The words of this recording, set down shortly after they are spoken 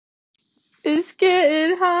It's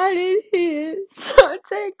getting hot in here, so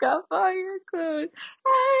take off all your clothes.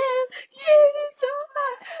 I am getting so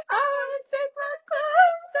hot, I wanna take my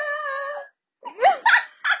clothes off.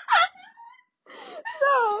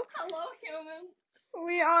 So, Hello, humans.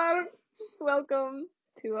 we are welcome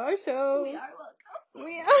to our show. We are welcome.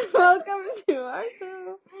 We are welcome to our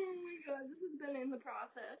show. Oh my god, this has been in the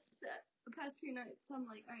process. The past few nights, I'm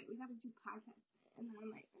like, alright, we gotta do podcast. And then I'm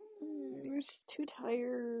like, We're just too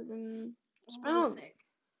tired and I'm a little sick.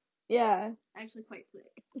 yeah, Actually, quite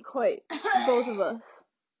sick. quite both of us.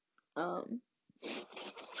 I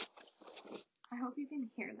hope you can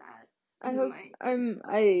hear that. I hope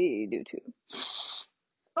I do too.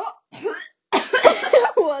 Oh!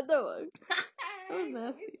 What the fuck? That was I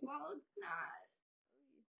nasty. swallowed snot.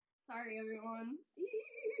 Sorry, everyone.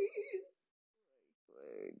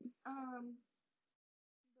 But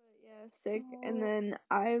yeah, sick. And So, then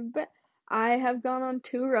I have gone on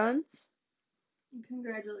 2 runs.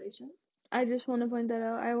 congratulations. I just want to point that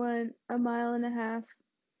out. I went a mile and a half,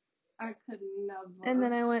 I could never. and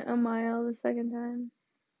then I went a mile the second time.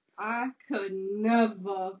 I could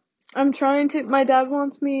never. I'm trying to. My dad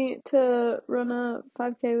wants me to run a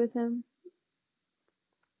 5K with him.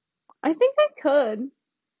 I think I could.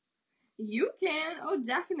 You can. Oh,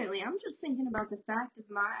 definitely. I'm just thinking about the fact of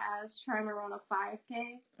my ass trying to run a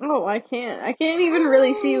 5K. Oh, I can't. I can't even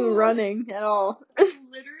really see you running at all. I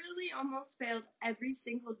literally almost failed every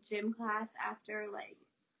single gym class after, like,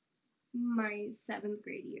 my 7th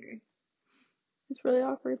grade year. It's really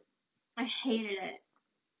awkward. I hated it.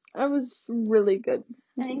 I was really good.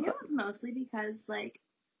 I think it was mostly because, like,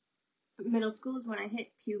 middle school is when I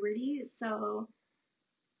hit puberty, so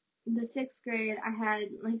the 6th grade, I had,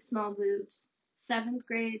 like, small boobs. 7th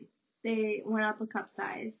grade, they went up a cup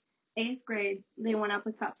size. 8th grade, they went up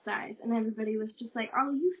a cup size. And everybody was just like,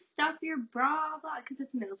 oh, you stuff your bra, blah, because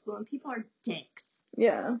it's middle school and people are dicks.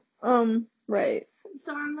 Yeah. Right.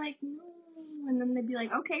 So I'm like, no. And then they'd be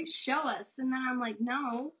like, okay, show us. And then I'm like,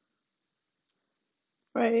 no.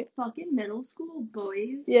 Right. Fucking middle school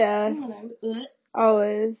boys. Yeah.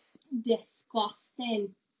 Always.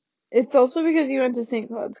 Disgusting. It's also because you went to St.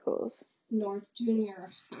 Cloud schools. North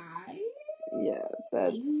Junior High? Yeah,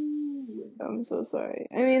 that's. Ew. I'm so sorry.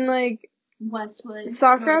 I mean, like. Westwood,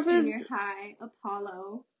 Sauk North Rapids. Junior High,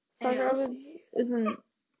 Apollo, Sauk AOC. Rapids isn't.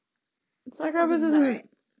 Sauk Rapids isn't. Right.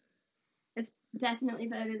 It's definitely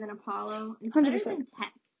better than Apollo. It's 100%. better than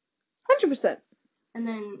Tech. 100%. And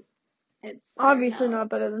then it's Obviously Sartell. not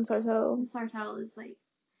better than Sartell. And Sartell is like,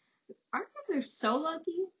 our kids are so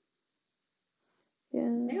lucky. Yeah.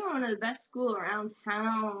 They go to the best school around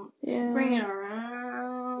town. Yeah. Bring it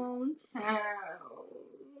around town.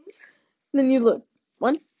 Then you look.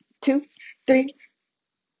 1, 2, 3.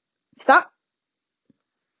 Stop.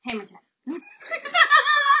 Hammer time.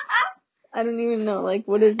 I don't even know. Like,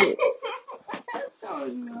 what is it? I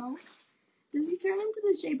don't know. Does he turn into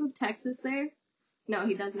the shape of Texas there? No,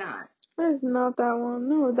 he does not. That is not that one.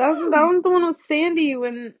 No, that one's the one with Sandy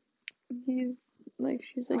when he's like,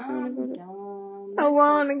 she's like, you wanna go to? I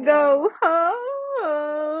wanna go home.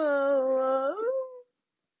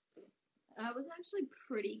 I was actually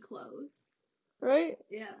pretty close. Right?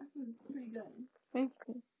 Yeah, it was pretty good. Thank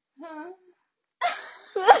you. Huh?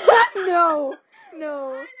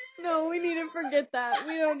 No, we need to forget that.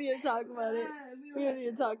 We don't need to talk about it. We don't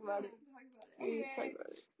need to talk about it. Okay,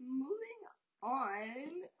 moving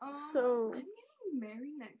on. So, I'm getting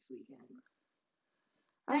married next weekend.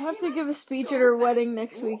 I have to give a speech at her wedding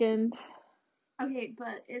next weekend. Okay,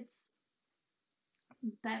 but it's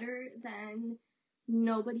better than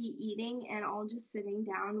nobody eating and all just sitting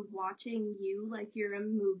down watching you like you're a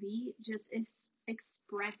movie, just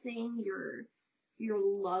expressing your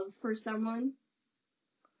love for someone.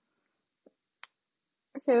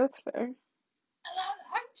 Okay, that's fair.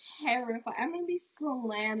 I'm terrified. I'm gonna be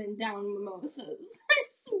slamming down mimosas. I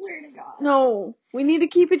swear to God. No, we need to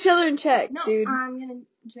keep each other in check, dude. I'm gonna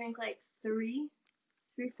drink like 3,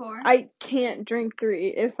 4. I can't drink 3.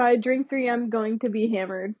 If I drink 3, I'm going to be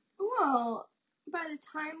hammered. Well, by the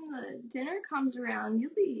time the dinner comes around,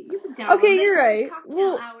 you'll be down. Okay, you're right. It's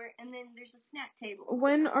cocktail hour, and then there's a snack table.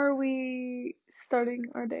 When are we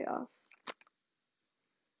starting our day off?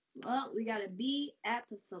 Well, we gotta be at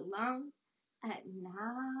the salon at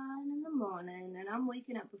 9 in the morning, and I'm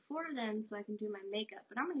waking up before then so I can do my makeup.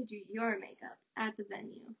 But I'm gonna do your makeup at the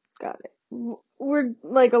venue. Got it. We're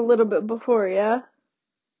like a little bit before, yeah?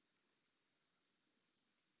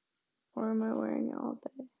 Or am I wearing it all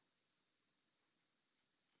day?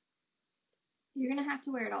 You're gonna have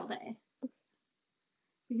to wear it all day.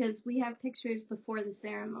 Because we have pictures before the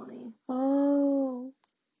ceremony. Oh.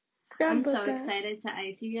 I'm so excited to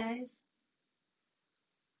ice you guys.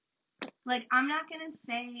 Like, I'm not gonna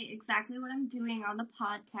say exactly what I'm doing on the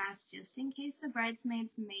podcast just in case the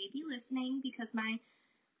bridesmaids may be listening, because my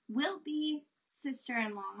will-be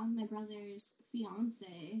sister-in-law, my brother's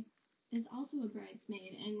fiance, is also a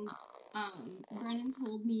bridesmaid, and Brennan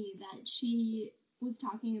told me that she was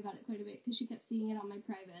talking about it quite a bit because she kept seeing it on my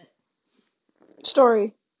private.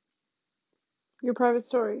 Story. Your private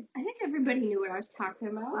story. I think everybody knew what I was talking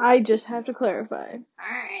about. I just have to clarify.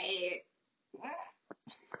 Alright.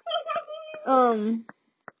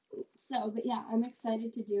 So, but yeah, I'm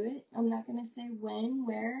excited to do it. I'm not gonna say when,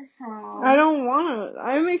 where, how. I don't want to.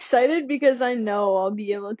 I'm excited because I know I'll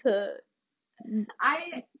be able to.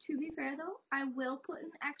 To be fair though, I will put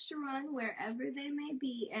an extra run wherever they may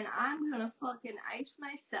be, and I'm gonna fucking ice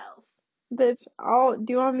myself. Bitch,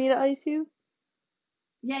 do you want me to ice you?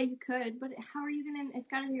 Yeah, you could, but how are you gonna? It's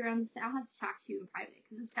gotta be around the. I'll have to talk to you in private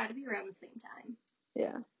because it's gotta be around the same time.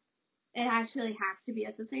 Yeah. It actually has to be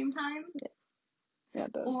at the same time. Yeah,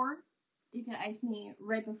 it does. Or you could ice me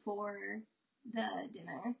right before the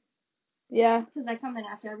dinner. Yeah. Because I come in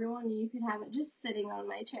after everyone, and you could have it just sitting on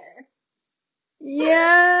my chair.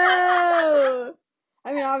 Yeah.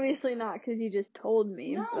 I mean, obviously not because you just told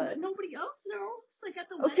me. No, but nobody else knows. Like at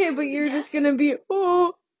the wedding. Okay, but you're just gonna be,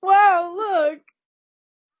 oh, wow, look.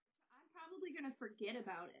 I'm probably gonna forget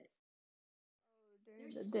about it.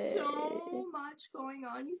 During There's the day. so much going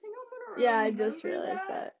on. You think I'm gonna Yeah, I remember just realized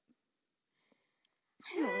that.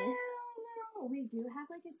 Hell no. We do have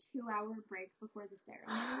like a 2-hour break before the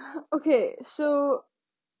ceremony. Okay, so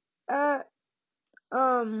at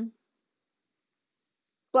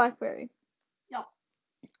Blackberry. Yep.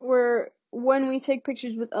 When we take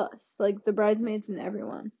pictures with us, like the bridesmaids and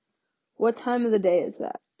everyone, what time of the day is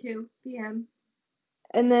that? 2 p.m.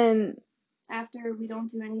 And then after we don't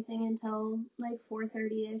do anything until like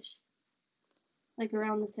 4:30ish. Like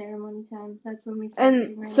around the ceremony time. That's when we start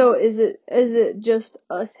getting ready. So is it just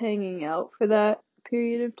us hanging out for that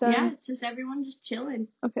period of time? Yeah, it's just everyone just chilling.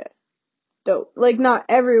 Okay. Dope. Like not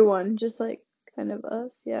everyone, just like kind of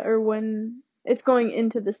us, yeah. Or when it's going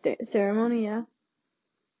into the ceremony, yeah.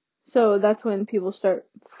 So that's when people start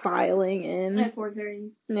filing in. At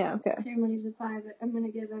 4:30. Yeah, okay. Ceremony's at 5. I'm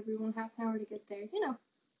gonna give everyone half an hour to get there. You know,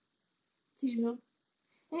 it's usual.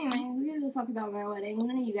 Anyway, who gives a fuck about my wedding?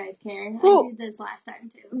 None of you guys care. Well, I did this last time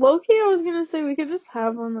too. Low-key, I was gonna say we could just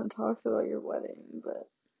have one that talks about your wedding, but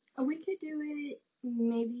we could do it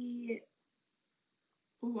maybe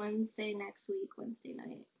Wednesday next week, Wednesday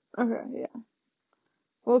night. Okay, yeah.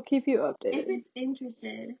 We'll keep you updated. If it's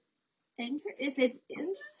interested. If it's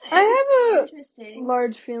interesting. I have a interesting,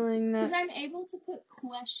 large feeling that because I'm able to put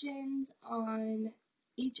questions on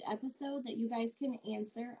each episode that you guys can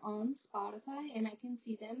answer on Spotify, and I can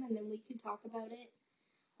see them, and then we can talk about it,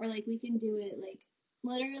 or like we can do it like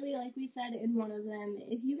literally like we said in one of them.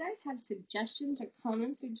 If you guys have suggestions or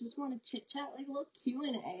comments or just want to chit chat like a little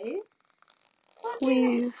Q&A,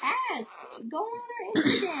 please ask. Go on our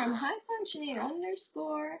Instagram,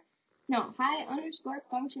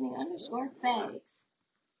 high_functioning_fags.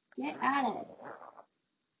 Get at it.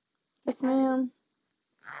 Yes, ma'am.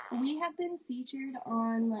 We have been featured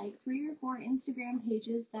on like 3 or 4 Instagram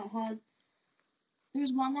pages that have.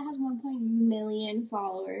 There's one that has 1 million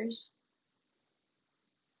followers.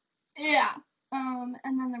 Yeah. And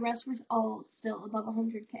then the rest were all still above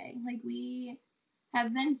 100K. Like we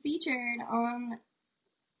have been featured on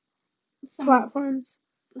some platforms.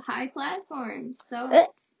 High platforms. So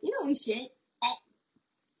you know we shit.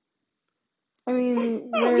 I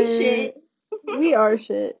mean, we shit. We are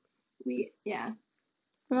shit. Yeah.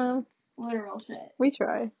 Well, literal shit. We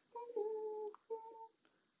try.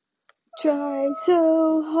 Try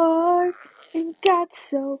so hard and got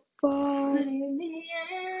so far. But in the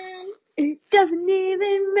end, it doesn't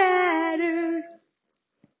even matter.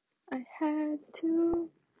 I had to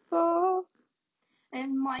fall.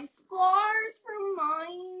 And my scars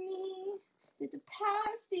remind me that the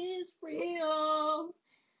past is real.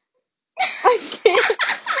 I can't.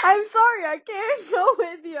 I'm sorry, I can't go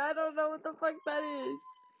with you. I don't know what the fuck that is.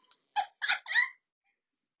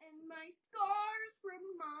 And my scars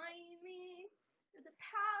remind me that the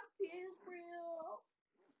past is real.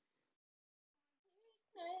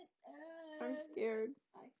 I'm scared.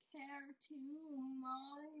 I care too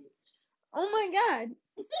much. Oh my god.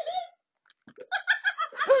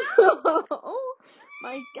 Oh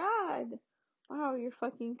my god. Wow, you're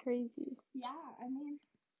fucking crazy. Yeah, I mean.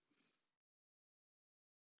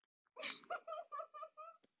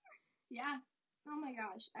 Yeah. Oh my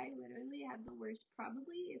gosh, I literally have the worst.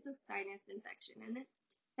 Probably it's a sinus infection, and it's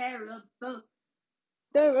terrible.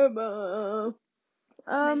 Terrible.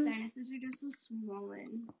 My sinuses are just so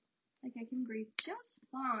swollen. Like, I can breathe just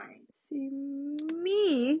fine. See,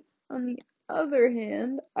 me, on the other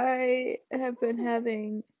hand, I have been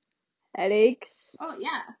having headaches. Oh,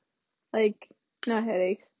 yeah. Like, not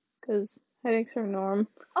headaches, because headaches are norm.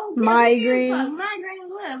 Oh, Migraines. Migraines,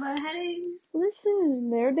 whatever, headache. Listen,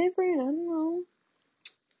 they're different. I don't know.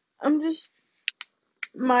 I'm just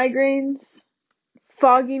migraines,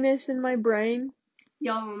 fogginess in my brain.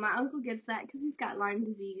 Yo, my uncle gets that because he's got Lyme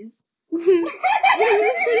disease. That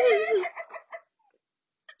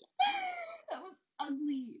was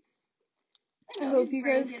ugly. I know hope his you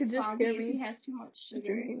brain guys gets could just foggy hear if he me has too much sugar.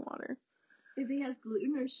 drinking water. If he has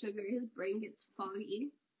gluten or sugar, his brain gets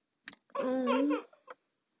foggy. Here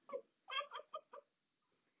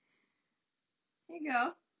you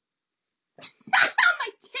go. My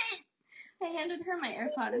tit! I handed her my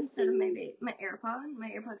AirPod instead of my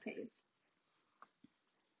AirPod case.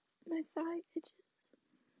 My thigh itches.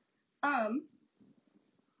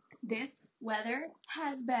 This weather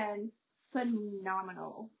has been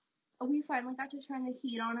phenomenal. We finally got to turn the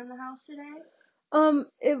heat on in the house today.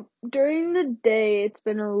 During the day it's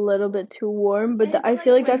been a little bit too warm, but I It's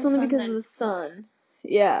feel like when that's the only sun's because of the sun.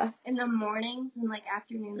 Yeah. in the mornings and like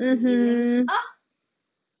afternoons and evenings. Ah!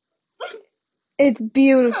 It's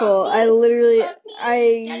beautiful. I Love literally, me.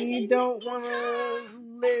 I don't wanna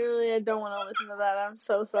listen to that. I'm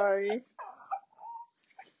so sorry.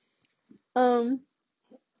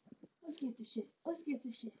 Let's get the shit. Let's get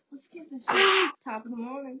the shit. Let's get the shit. Top of the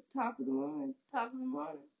morning. Top of the morning. Top of the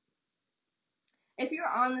morning. If you're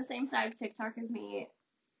on the same side of TikTok as me,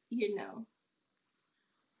 you know.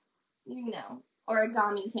 You know.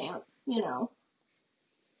 Origami camp, you know.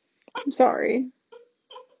 I'm sorry.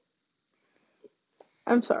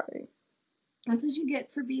 I'm sorry. That's what you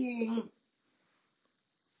get for being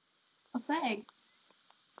a fag.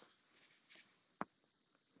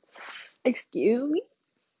 Excuse me?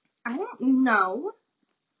 I don't know.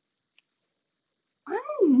 I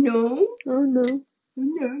don't know. Oh no.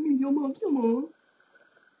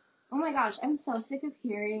 Oh my gosh, I'm so sick of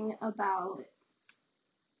hearing about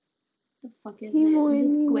the fuck is Nimoy, it? The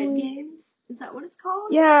Squid Nimoy. Games? Is that what it's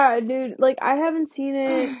called? Yeah, dude, like I haven't seen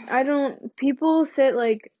it. People said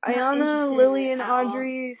like Not Ayana, interested in Lily, it and at all.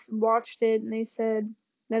 Audrey watched it and they said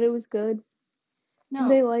that it was good. No.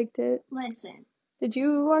 They liked it. Listen. Did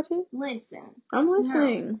you watch it? Listen. I'm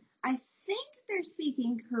listening. No. I think they're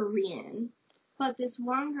speaking Korean, but this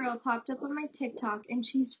one girl popped up on my TikTok and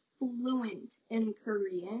she's fluent in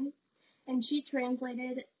Korean, and she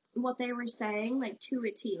translated what they were saying, like to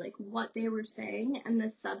a T, like what they were saying, and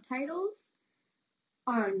the subtitles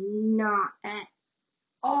are not at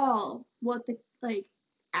all what the like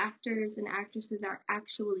actors and actresses are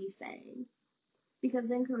actually saying.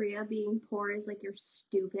 Because in Korea, being poor is like you're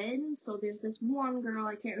stupid. So there's this one girl,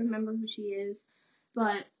 I can't remember who she is,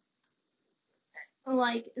 but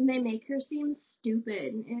like they make her seem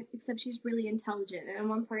stupid, except she's really intelligent. And in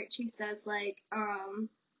one part, she says like,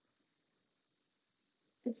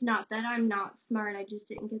 it's not that I'm not smart, I just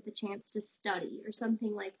didn't get the chance to study, or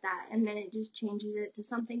something like that. And then it just changes it to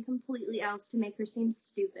something completely else to make her seem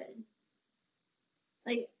stupid.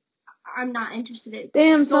 Like, I'm not interested in it.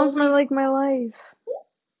 Damn, sounds more like my life.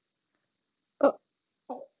 Oh.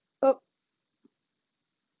 Oh. Oh.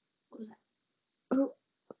 What was that? Oh.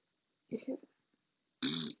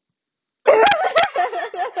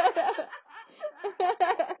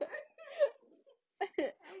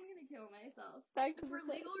 I'm gonna kill myself. For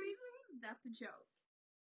legal reasons, that's a joke.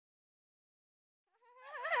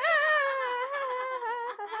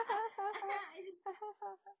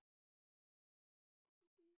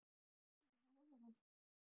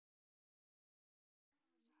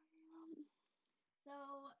 So,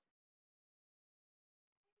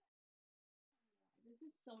 this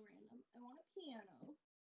is so random. I want a piano.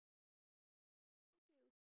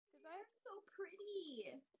 That's so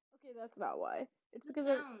pretty. Okay, that's not why. It's The because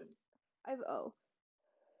sound.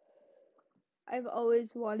 I've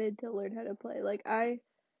always wanted to learn how to play. Like I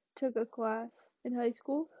took a class in high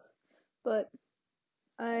school, but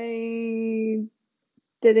I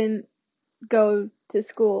didn't go to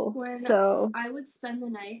school. So I would spend the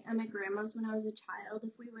night at my grandma's when I was a child.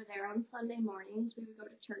 If we were there on Sunday mornings, we would go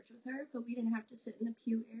to church with her, but we didn't have to sit in the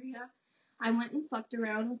pew area. I went and fucked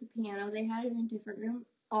around with the piano. They had it in a different room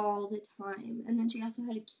all the time. And then she also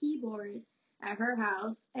had a keyboard at her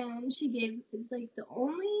house, and she gave like the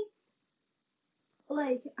only,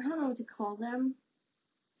 like, I don't know what to call them,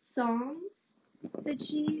 songs that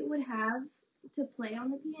she would have to play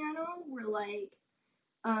on the piano were like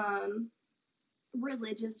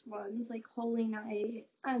religious ones, like Holy Night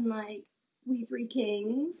and like We Three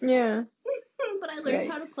Kings. yeah. but I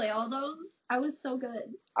learned how to Yikes. play all those. I was so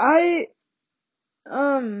good. I,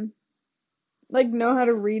 like, know how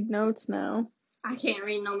to read notes now. I can't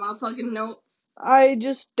read no motherfucking notes. I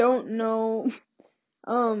just don't know,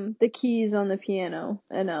 the keys on the piano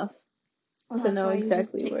enough Well, to that's know why you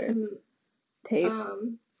just exactly take where. some Tape.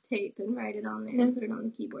 tape and write it on there and put it on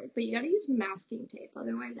the keyboard. But you gotta use masking tape,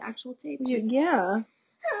 otherwise actual tape just... Yeah.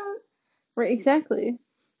 Right, exactly.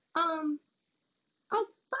 Oh fuck,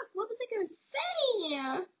 what was I gonna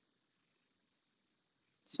say?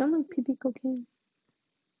 Sound like pee cocaine.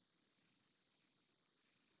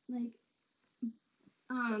 Like,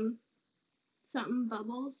 something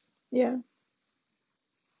bubbles. Yeah.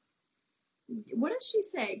 What does she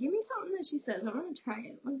say? Give me something that she says. I want to try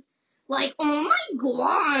it. Like, oh my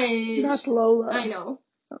gosh. That's Lola. I know.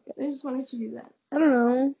 Okay. I just wanted to do that. I don't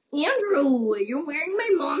know. Andrew, you're wearing my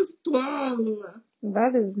mom's thong.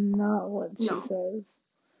 That is not what she No. says.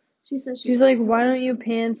 She says She's like, why don't you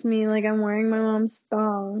pants me like I'm wearing my mom's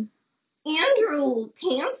thong? Andrew,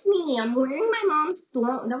 pants me. I'm wearing my mom's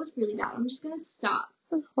thong. That was really bad. I'm just gonna stop.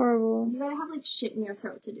 That's horrible. You gotta have like shit in your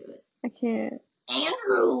throat to do it. I can't.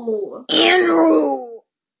 Andrew!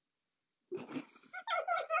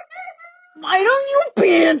 Why don't you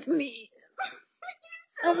pants me?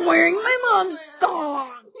 I'm wearing my mom's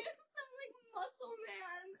thong. You sound like Muscle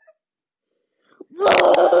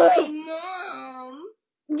Man. Mom!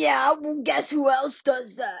 Yeah, well, guess who else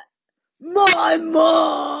does that? My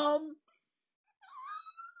mom!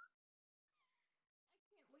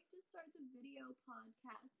 I can't wait to start the video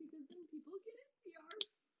podcast because then people get to see our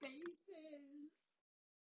faces.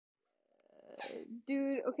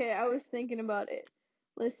 Dude, okay, I was thinking about it.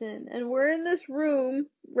 Listen, and we're in this room,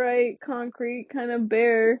 right? Concrete, kind of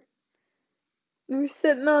bare. We're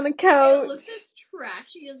sitting on a couch. It looks as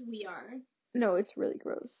trashy as we are. No, it's really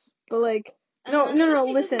gross. But like, And no, that's just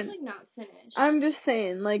because listen. it's like not finished. I'm just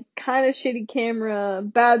saying, like, kind of shitty camera,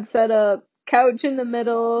 bad setup, couch in the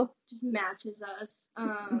middle. Just matches us.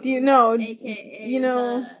 Do you know? AKA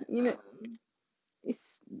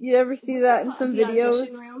You ever see that in some the videos?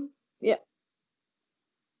 audition room? Yeah.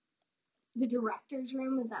 The director's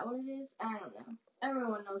room, is that what it is? I don't know.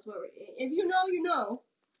 Everyone knows what if you know, you know.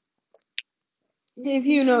 If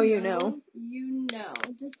you know, you know. You know.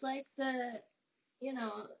 Just like the,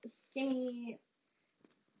 skinny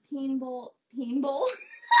beanpole beanpole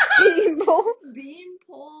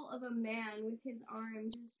of a man with his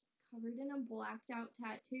arm just covered in a blacked out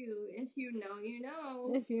tattoo. If you know, you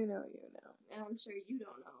know. If you know, you know. And I'm sure you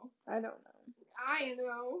don't know. I don't know. I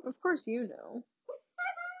know. Of course you know.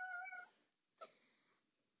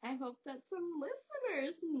 I hope that some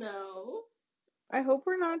listeners know. I hope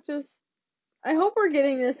we're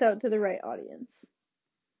getting this out to the right audience.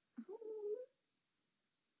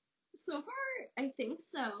 So far, I think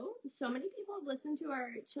so. So many people have listened to our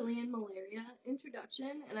Chilean malaria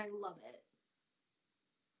introduction, and I love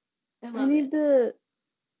it.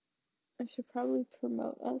 I should probably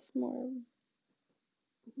promote us more.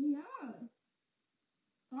 Yeah.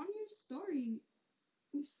 On your story,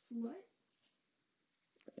 you slut.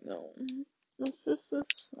 No. It's just so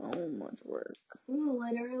much work.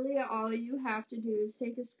 Literally, all you have to do is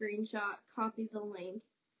take a screenshot, copy the link.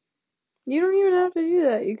 You don't even have to do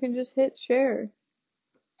that. You can just hit share.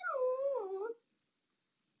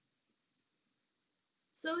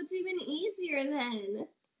 So it's even easier then.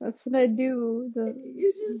 That's what I do.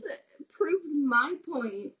 You just proved my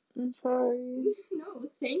point. I'm sorry. No,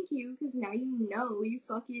 thank you, because now you know, you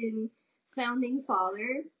fucking founding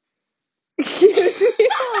father. Excuse me,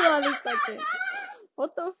 hold on a second.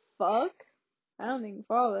 What the fuck? Founding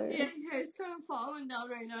father? Yeah, your hair's kind of falling down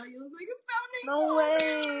right now. You look like a founding No father.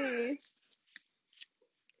 way.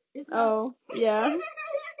 It's Oh, yeah.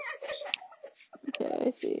 Okay,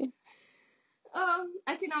 I see.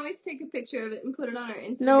 I can always take a picture of it and put it on our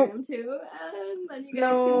Instagram Nope. too, and then you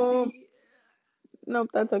guys can see. Nope,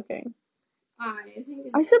 that's okay. I think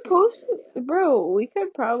it's I suppose, bro, we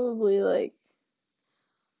could probably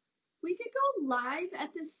we could go live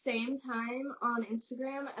at the same time on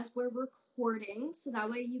Instagram as we're recording, so that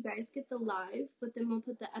way you guys get the live, but then we'll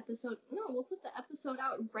put the episode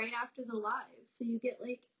out right after the live, so you get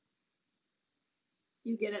it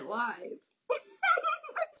live.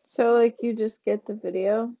 So you just get the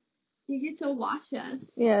video? You get to watch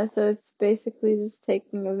us. Yeah, so it's basically just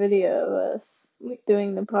taking a video of us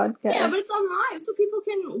doing the podcast. Yeah, but it's on live, so people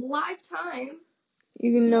can live time.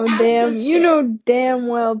 You know damn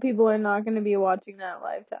well people are not going to be watching that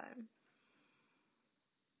live time.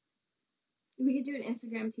 We could do an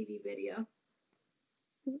Instagram TV video.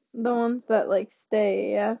 The ones that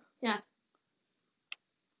stay, yeah? Yeah.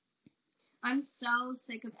 I'm so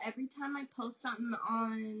sick of every time I post something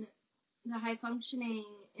on the High Functioning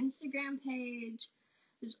Instagram page,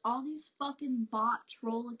 there's all these fucking bot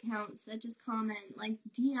troll accounts that just comment, like,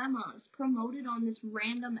 DM us, promote it on this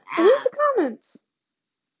random Read app. the comments.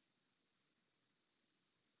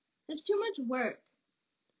 It's too much work.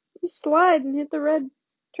 You slide and hit the red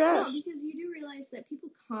trash. No, because you do realize that people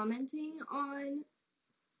commenting on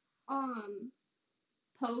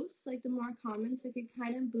posts, like the more comments, it could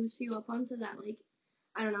kind of boost you up onto that, like,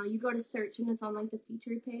 I don't know, you go to search and it's on like the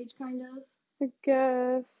featured page kind of. I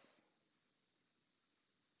guess.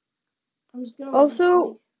 I'm just gonna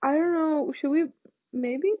Also, I don't know, should we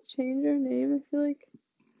maybe change our name? I feel like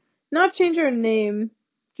not change our name,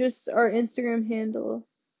 just our Instagram handle.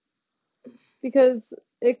 Because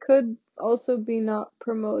it could also be not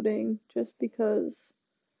promoting just because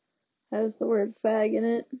it has the word fag in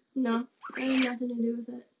it. No, that has nothing to do with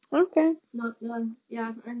it. Okay. Not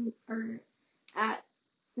yeah, or at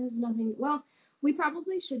there's nothing. Well, we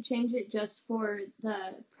probably should change it just for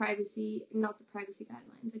the privacy, not the privacy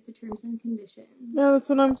guidelines, like the terms and conditions. Yeah, that's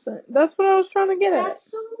what I'm saying. That's what I was trying to get at.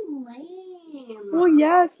 That's so lame. Well,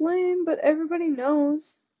 yeah, it's lame, but everybody knows.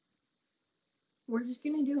 We're just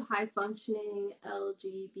gonna do high functioning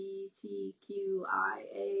LGBTQIA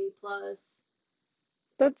plus.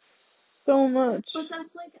 That's so much. But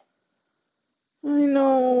that's like, I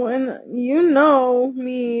know, and you know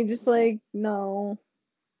me, just like, no.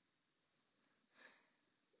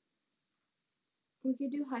 we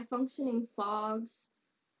could do high functioning fogs.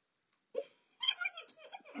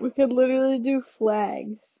 We could literally do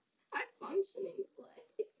flags. High functioning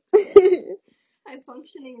flags. High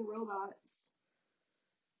functioning robots.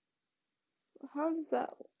 How does that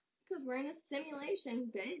work? Because we're in a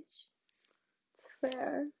simulation, bitch. It's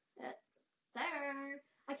fair. That's fair.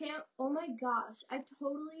 I can't. Oh my gosh. I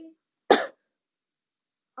totally.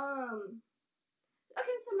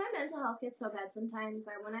 Okay, so my mental health gets so bad sometimes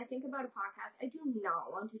that when I think about a podcast, I do not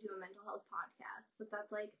want to do a mental health podcast, but that's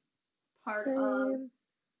like part of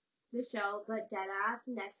the show. But deadass,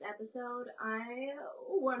 next episode, I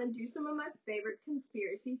want to do some of my favorite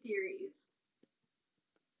conspiracy theories.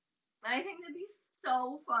 I think that'd be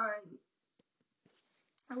so fun.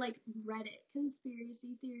 Or like Reddit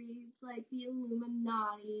conspiracy theories, like the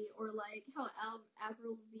Illuminati, or like how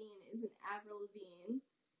Avril Lavigne isn't Avril Lavigne.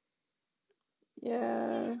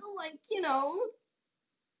 Yeah. Like, you know.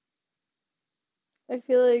 I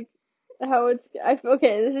feel like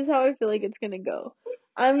okay, this is how I feel like it's gonna go.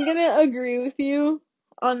 I'm gonna agree with you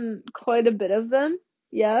on quite a bit of them,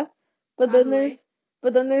 yeah. But then there's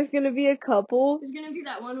gonna be a couple. There's gonna be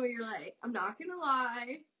that one where you're like, I'm not gonna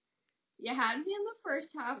lie, you had me in the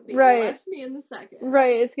first half, but Right. you left me in the second.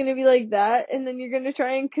 Right, it's gonna be like that, and then you're gonna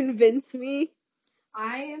try and convince me.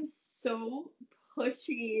 I am so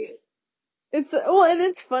pushy. And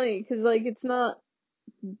it's funny, cause like it's not.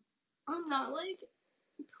 I'm not like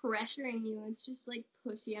pressuring you, it's just like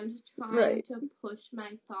pushy. I'm just trying to push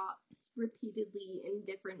my thoughts repeatedly in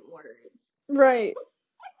different words. Right.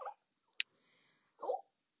 Oh,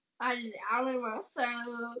 I just outed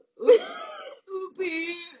myself.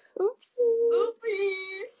 Oopie.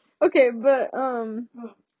 Oopie. Okay, but my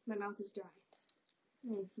mouth is dry. I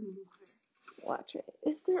need some water. Watch it.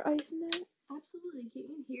 Is there ice in there? Absolutely. Can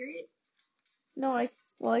you hear it? No, I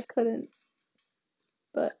couldn't.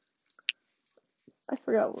 But I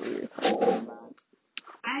forgot what we were talking about.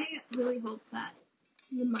 I really hope that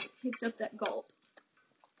the mic picked up that gulp.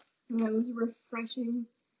 And it was a refreshing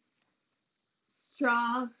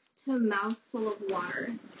straw to mouthful of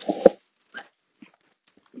water.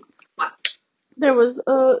 What? There's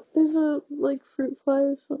a like fruit fly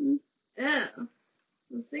or something. Ew.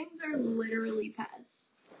 Those things are literally pests.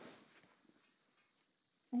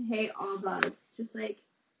 I hate all bugs. Just like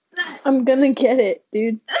that. I'm gonna get it,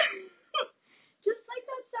 dude. Just like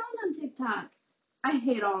that sound on TikTok. I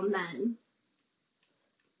hate all men.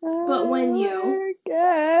 But when you work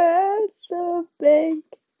at the bank.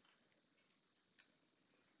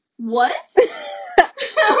 What?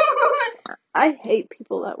 I hate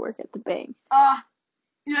people that work at the bank.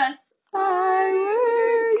 Yes. I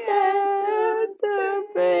work at the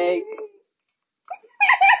bank.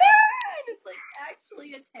 It's like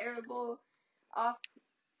actually a terrible off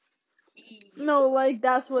key. No, like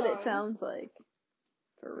that's what song. it sounds like.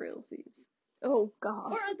 For realsies. Oh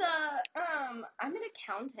god. Or the I'm an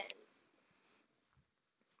accountant.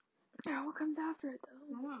 Yeah, what comes after it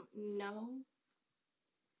though? I don't know.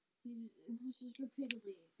 This is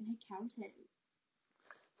repeatedly an accountant.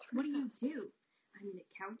 What do you do? I'm an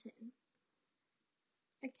accountant.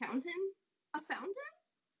 Accountant? A fountain?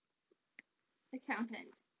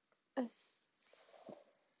 Accountant.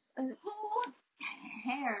 Who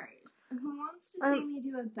cares? Who wants to see me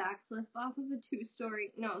do a backflip off of a a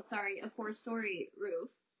 4-story roof?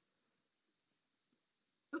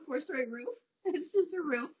 A 4-story roof? It's just a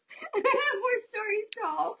roof. 4 stories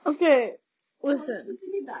tall. Okay, Who wants to listen. see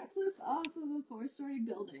me backflip off of a 4-story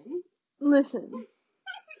building? Listen.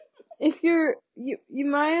 If you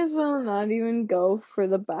might as well not even go for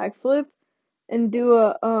the backflip and do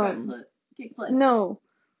a Backflip, kickflip. No.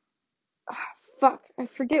 Fuck, I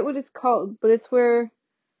forget what it's called, but it's where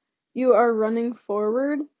you are running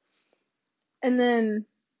forward and then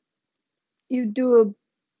you do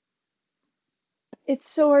it's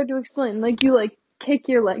so hard to explain. Like you kick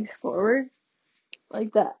your legs forward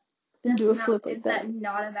like that and do a flip like that. Is that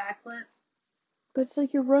not a backflip? But it's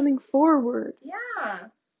like you're running forward. Yeah.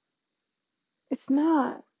 It's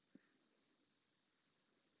not.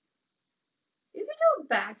 You could do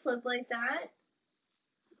a backflip like that.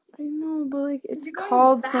 I know, but like it's You're going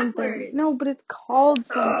called backwards. something. No, but it's called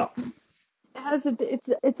something. It has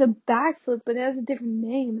it's a backflip, but it has a different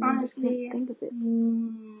name, and I just Honestly, can't think of it.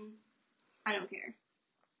 I don't care.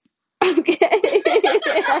 Okay.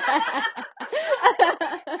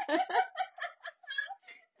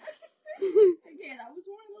 Okay, that was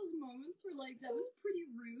one of those moments where that was pretty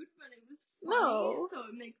rude, but it was funny, No. so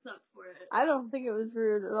it makes up for it. I don't think it was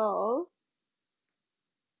rude at all.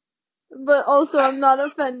 But also, I'm not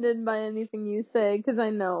offended by anything you say, because I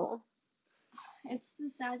know. It's the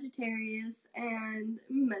Sagittarius and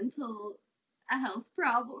mental health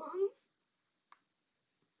problems.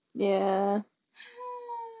 Yeah.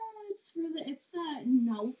 It's the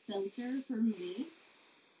no filter for me.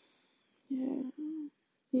 Yeah.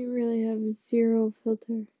 You really have zero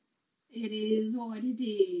filter. It is what it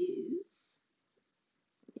is.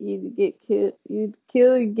 You'd kill,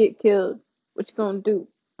 you get killed. What you gonna do?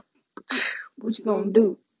 What you gonna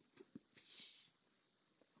do?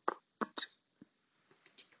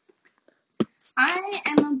 I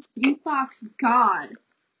am a beatbox god.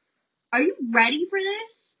 Are you ready for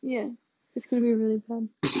this? Yeah. It's gonna be really bad.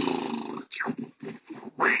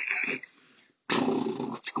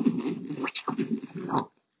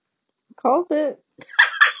 Called it. I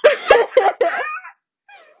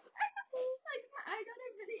got a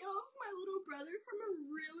video of my little brother from a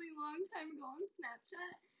really long time ago on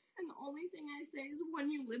Snapchat, and the only thing I say is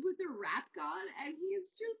when you live with a rap god, and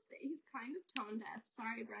he's kind of tone deaf.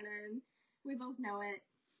 Sorry, Brennan. We both know it.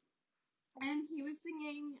 And he was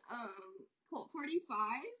singing Colt 45.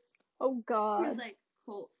 Oh He God. was like,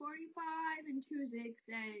 Colt 45 and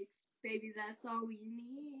 266, baby, that's all we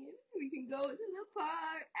need. We can go to the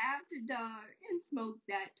park after dark and smoke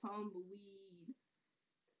that tumbleweed.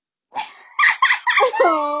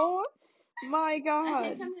 Oh my I God.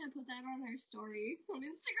 think I'm gonna put that on our story on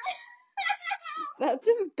Instagram. That's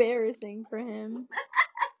embarrassing for him.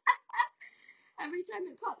 Every time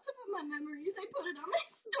it pops up in my memories, I put it on my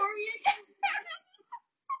story again.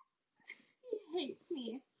 He hates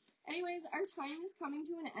me. Anyways, our time is coming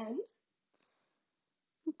to an end.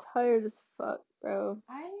 I'm tired as fuck, bro.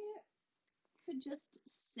 I could just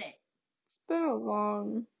sit. It's been a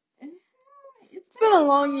long It's been a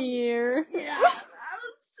long year. Yeah, I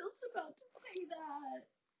was just about to say that.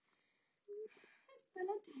 It's been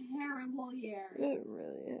a terrible year. It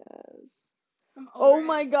really has. I'm over Oh it.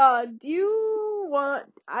 my God. Do you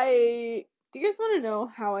guys want to know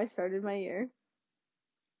how I started my year?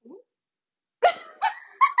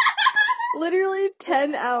 Literally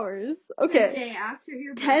 10 hours. Okay. The day after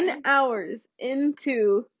your 10 birthday. hours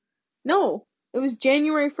into, no, it was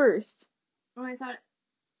January 1st. Oh, I thought.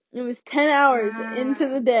 It was 10 hours into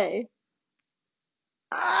the day.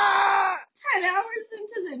 10 hours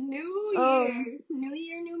into the new year. New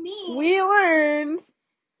year, new me. We learned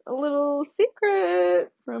a little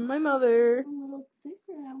secret from my mother. A little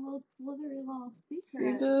slithery little She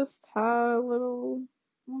secret. just had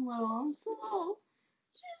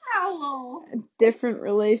a different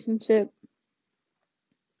relationship.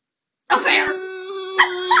 Affair.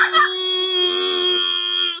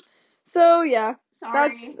 So yeah, Sorry.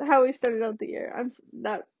 that's how we started out the year.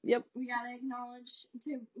 Yep. We gotta acknowledge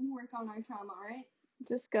to work on our trauma, right?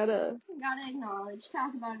 Just gotta. We gotta acknowledge,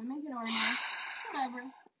 talk about it, make it normal.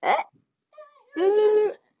 It's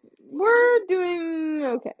whatever. We're doing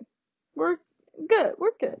okay. We're good.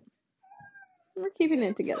 We're good. We're keeping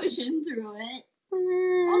it together. Pushing through it.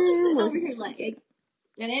 I'm just sitting over here like, it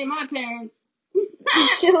ain't my parents.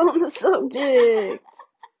 Chill on the subject.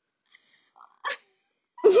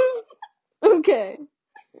 Okay.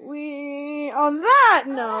 On that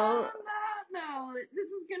note, this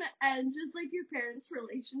is gonna end just like your parents'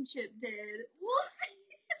 relationship did. We'll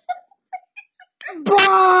see.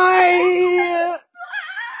 bye!